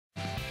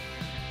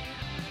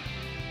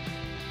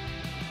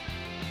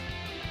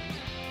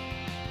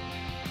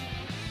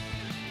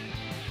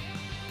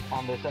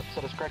On this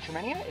episode of Scratcher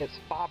Mania, it's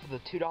 5 of the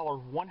 $2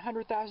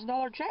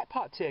 $100,000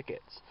 jackpot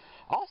tickets.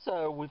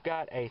 Also, we've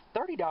got a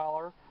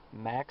 $30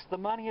 max the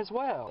money as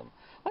well.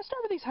 Let's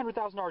start with these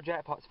 $100,000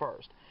 jackpots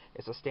first.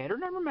 It's a standard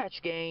number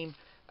match game.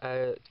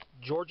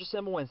 Georgia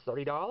symbol wins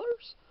 $30.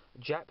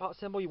 Jackpot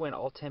symbol, you win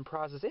all 10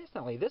 prizes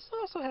instantly. This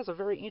also has a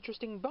very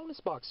interesting bonus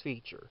box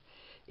feature.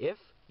 If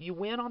you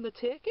win on the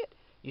ticket,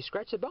 you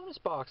scratch the bonus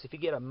box. If you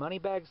get a money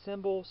bag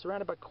symbol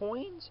surrounded by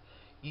coins,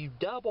 you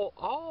double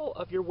all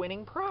of your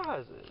winning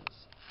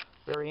prizes.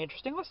 Very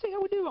interesting. Let's see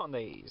how we do on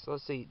these.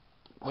 Let's see.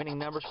 Winning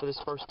numbers for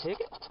this first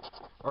ticket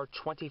are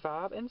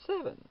 25 and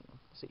 7.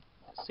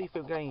 Let's see if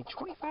we've got any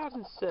 25s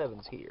and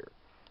 7s here.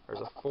 There's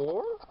a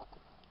 4.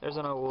 There's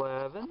an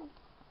 11.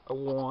 A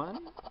 1.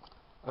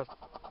 A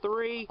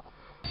 3.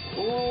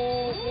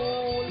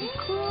 Holy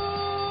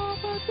crap!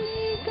 I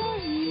think I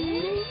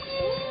hit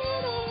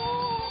it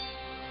all.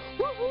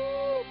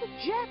 Woohoo! The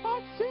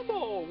jackpot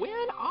symbol!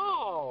 Win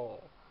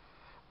all!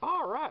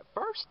 Alright,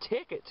 first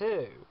ticket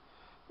too.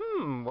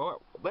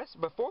 Well,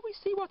 before we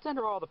see what's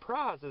under all the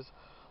prizes,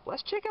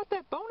 let's check out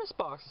that bonus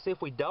box and see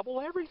if we double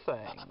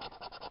everything.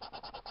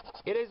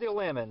 It is a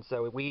lemon,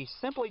 so we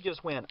simply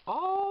just win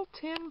all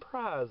 10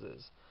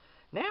 prizes.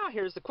 Now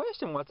here's the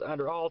question, what's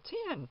under all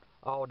 10?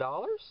 All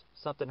dollars?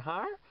 Something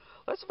higher?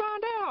 Let's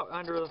find out.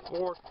 Under the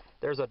 4,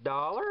 there's a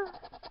dollar.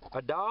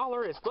 A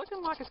dollar. It's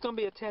looking like it's going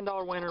to be a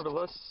 $10 winner, but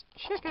let's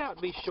check it out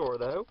to be sure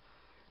though.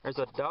 There's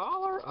a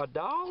dollar, a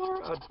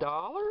dollar, a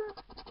dollar,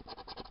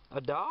 a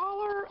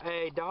dollar,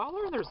 a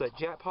dollar. There's that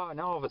jackpot in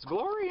all of its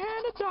glory,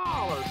 and a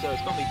dollar. So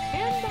it's going to be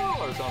 $10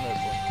 on this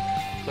one.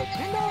 So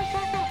 $10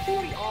 back out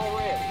 40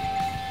 already.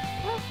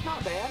 Well,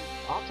 not bad.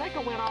 I'll take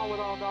a win all with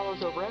all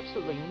dollars over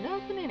absolutely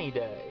nothing any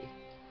day.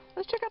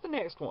 Let's check out the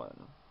next one.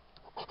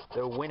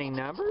 The winning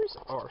numbers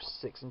are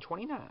 6 and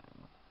 29.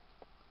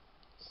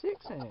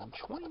 6 and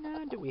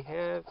 29. Do we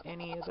have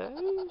any of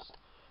those?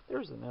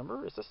 There's the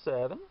number. It's a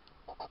 7.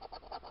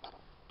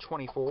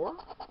 24,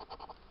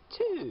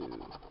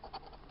 2,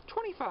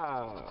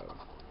 25,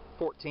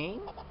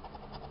 14,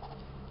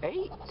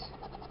 8,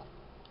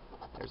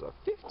 there's a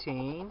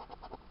 15,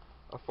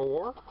 a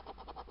 4,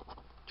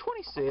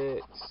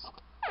 26,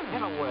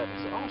 and 11.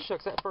 So, oh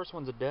shucks, that first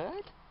one's a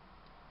dud.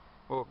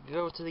 We'll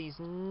go to these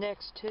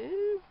next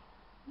two.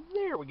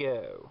 There we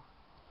go.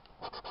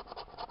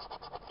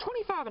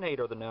 25 and 8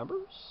 are the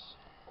numbers.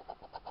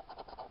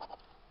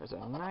 There's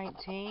a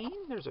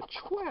 19, there's a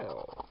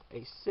 12,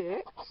 a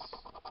 6,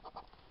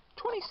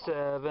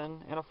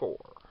 27, and a 4.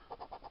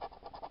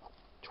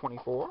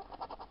 24,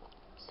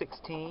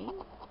 16,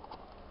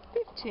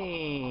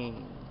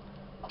 15,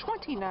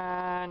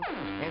 29,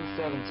 and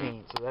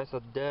 17. So that's a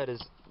dud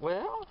as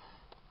well.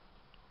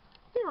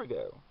 There we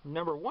go.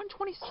 Number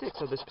 126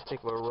 of this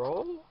particular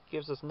roll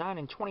gives us 9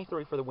 and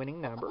 23 for the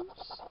winning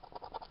numbers.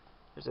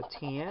 There's a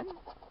 10,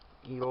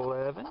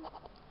 11,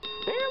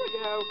 there we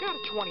go, got a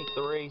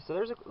 23, so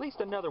there's at least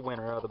another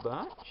winner of the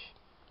bunch.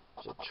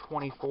 There's a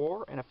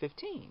 24 and a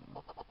 15.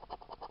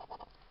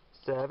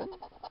 7,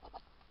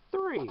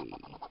 3,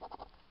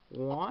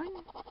 1,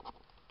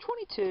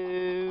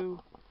 22,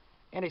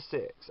 and a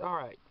 6.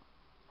 Alright,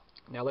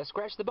 now let's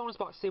scratch the bonus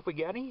box, see if we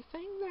got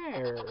anything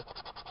there.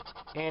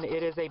 And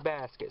it is a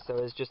basket, so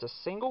it's just a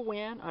single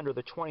win under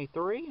the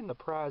 23, and the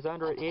prize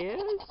under it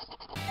is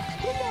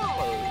 $2.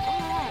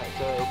 Alright,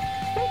 so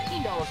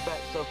 $13 back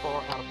so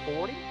far out of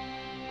 40.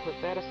 Put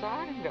that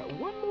aside, and we've got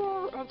one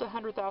more of the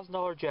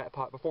 $100,000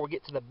 jackpot before we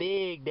get to the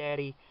big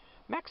daddy.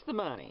 Max the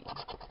money.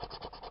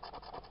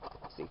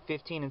 Let's see,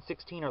 15 and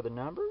 16 are the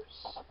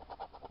numbers.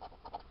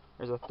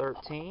 There's a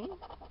 13.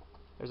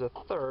 There's a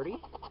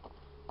 30.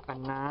 A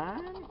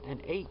 9.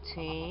 An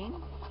 18.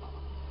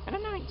 And a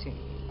 19.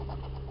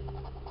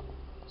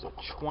 There's a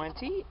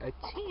 20. A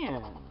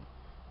 10.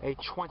 A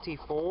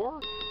 24.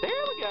 There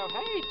we go.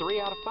 Hey, 3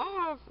 out of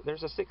 5.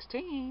 There's a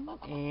 16.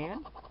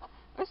 And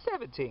a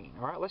 17.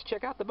 Alright, let's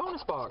check out the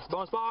bonus box.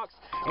 Bonus box.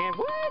 And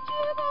would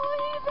you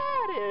believe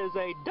that is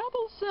a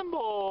double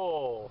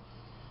symbol?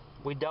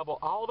 We double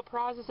all the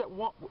prizes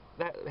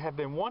that have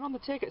been won on the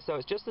ticket, so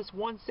it's just this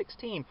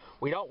 116.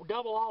 We don't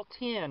double all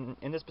 10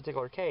 in this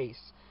particular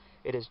case.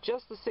 It is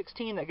just the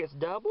 16 that gets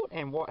doubled,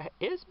 and what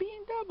is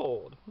being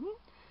doubled?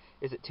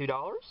 Is it $2?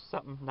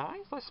 Something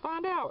nice? Let's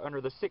find out. Under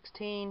the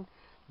 16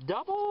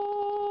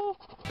 double.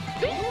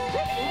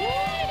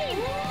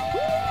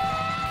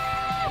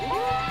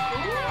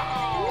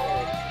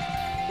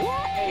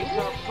 What a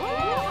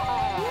surprise!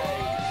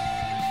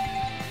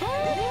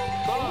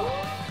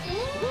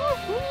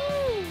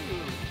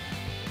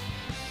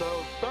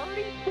 So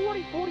 30,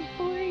 40,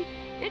 43,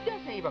 it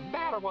doesn't even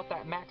matter what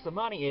that max of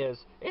money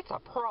is. It's a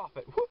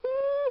profit.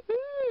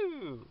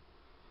 Woohoo!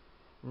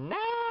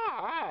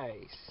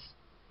 Nice!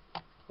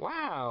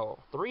 Wow,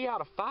 3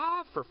 out of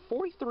 5 for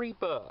 43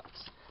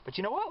 bucks. But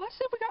you know what? Let's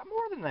see if we got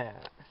more than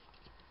that.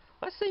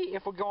 Let's see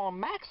if we're going to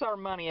max our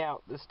money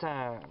out this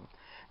time.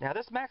 Now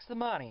this max the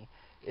money,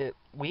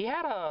 we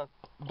had a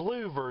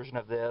blue version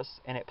of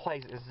this, and it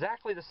plays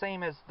exactly the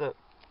same as the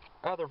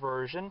other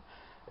version.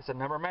 It's a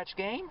number match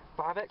game.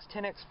 5x,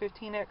 10x,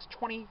 15x,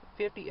 20,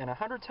 50, and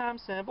 100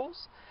 times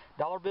symbols.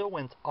 Dollar bill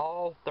wins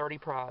all 30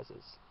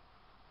 prizes.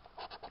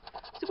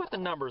 Let's see what the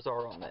numbers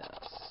are on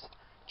this.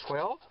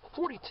 12,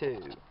 42,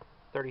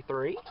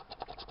 33,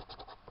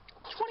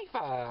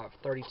 25,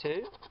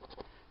 32,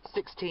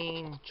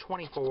 16,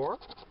 24,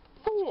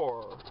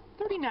 4,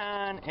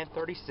 39, and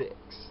 36.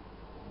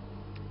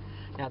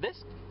 Now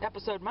this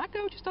episode might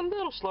go just a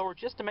little slower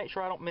just to make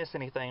sure I don't miss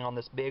anything on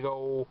this big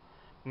old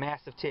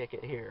massive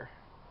ticket here.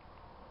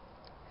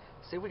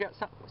 See, we got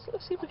something. So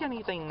let's see if we got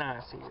anything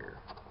nice here.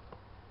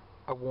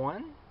 A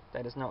 1,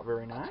 that is not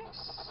very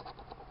nice.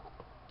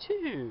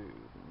 2,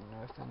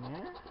 nothing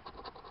there.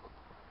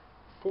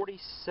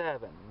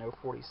 47, no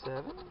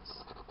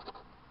 47s.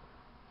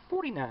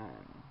 49,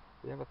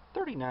 we have a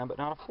 39 but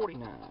not a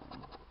 49.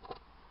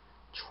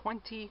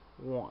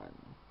 21,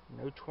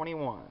 no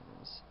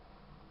 21s.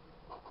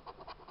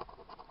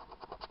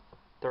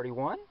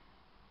 31,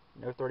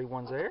 no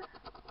 31s there.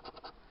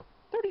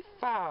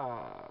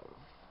 35,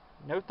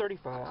 no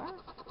 35.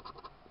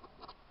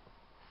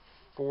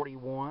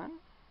 41,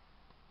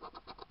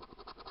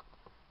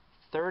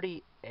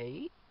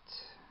 38,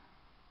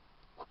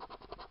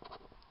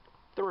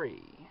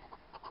 3,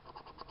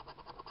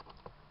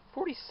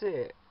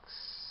 46,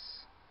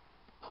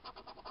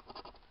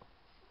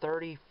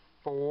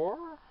 34,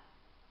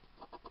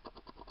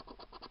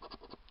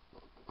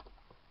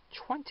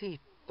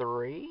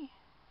 23,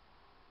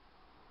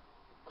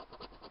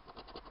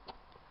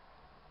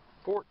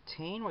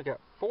 14, we got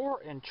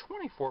 4 and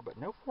 24, but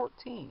no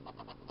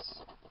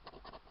 14s.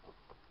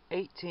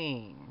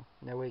 18,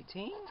 no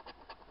 18.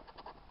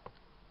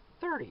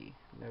 30,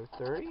 no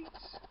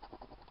 30s.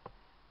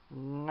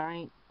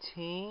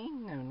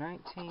 19, no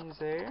 19s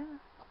there.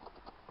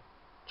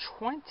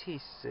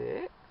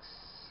 26,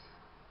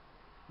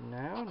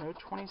 no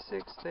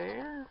 26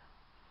 there.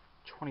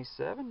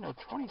 27, no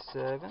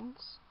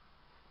 27s.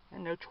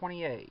 And no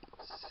 28s.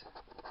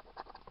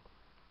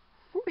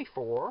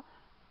 44,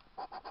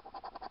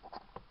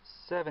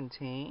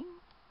 17,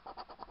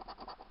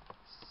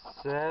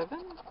 7,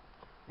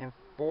 and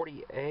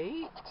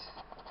 48,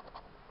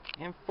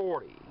 and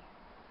 40.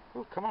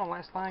 Oh, come on,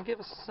 last line, give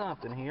us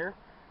something here.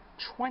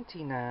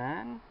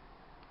 29,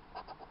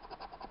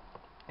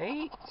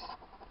 8,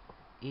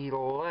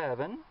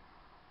 11,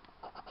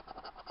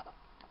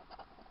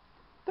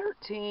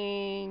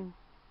 13,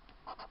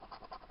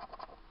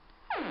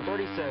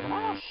 37.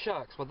 Oh,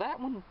 shucks. Well, that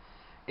one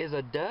is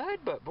a dud,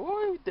 but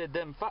boy, did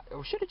them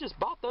we should have just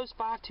bought those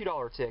 5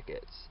 $2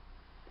 tickets.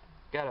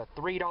 Got a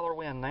 $3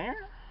 win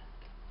there.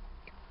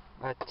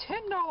 A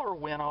 $10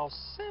 win all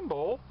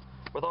symbol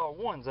with all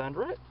ones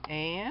under it.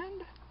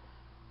 And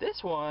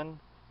this one,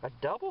 a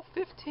double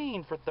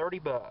 15 for 30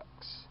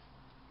 bucks.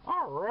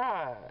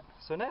 Alright.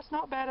 So that's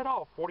not bad at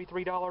all.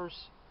 $43,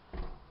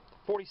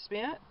 40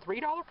 spent,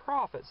 $3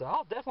 profit. So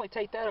I'll definitely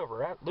take that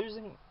over.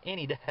 Losing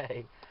any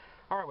day.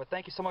 Alright, well,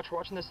 thank you so much for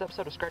watching this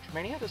episode of Scratcher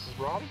Mania. This is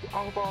Robbie.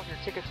 I hope all of your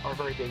tickets are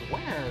very big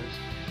winners,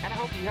 and I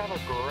hope you have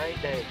a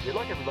great day. Good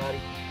luck, everybody.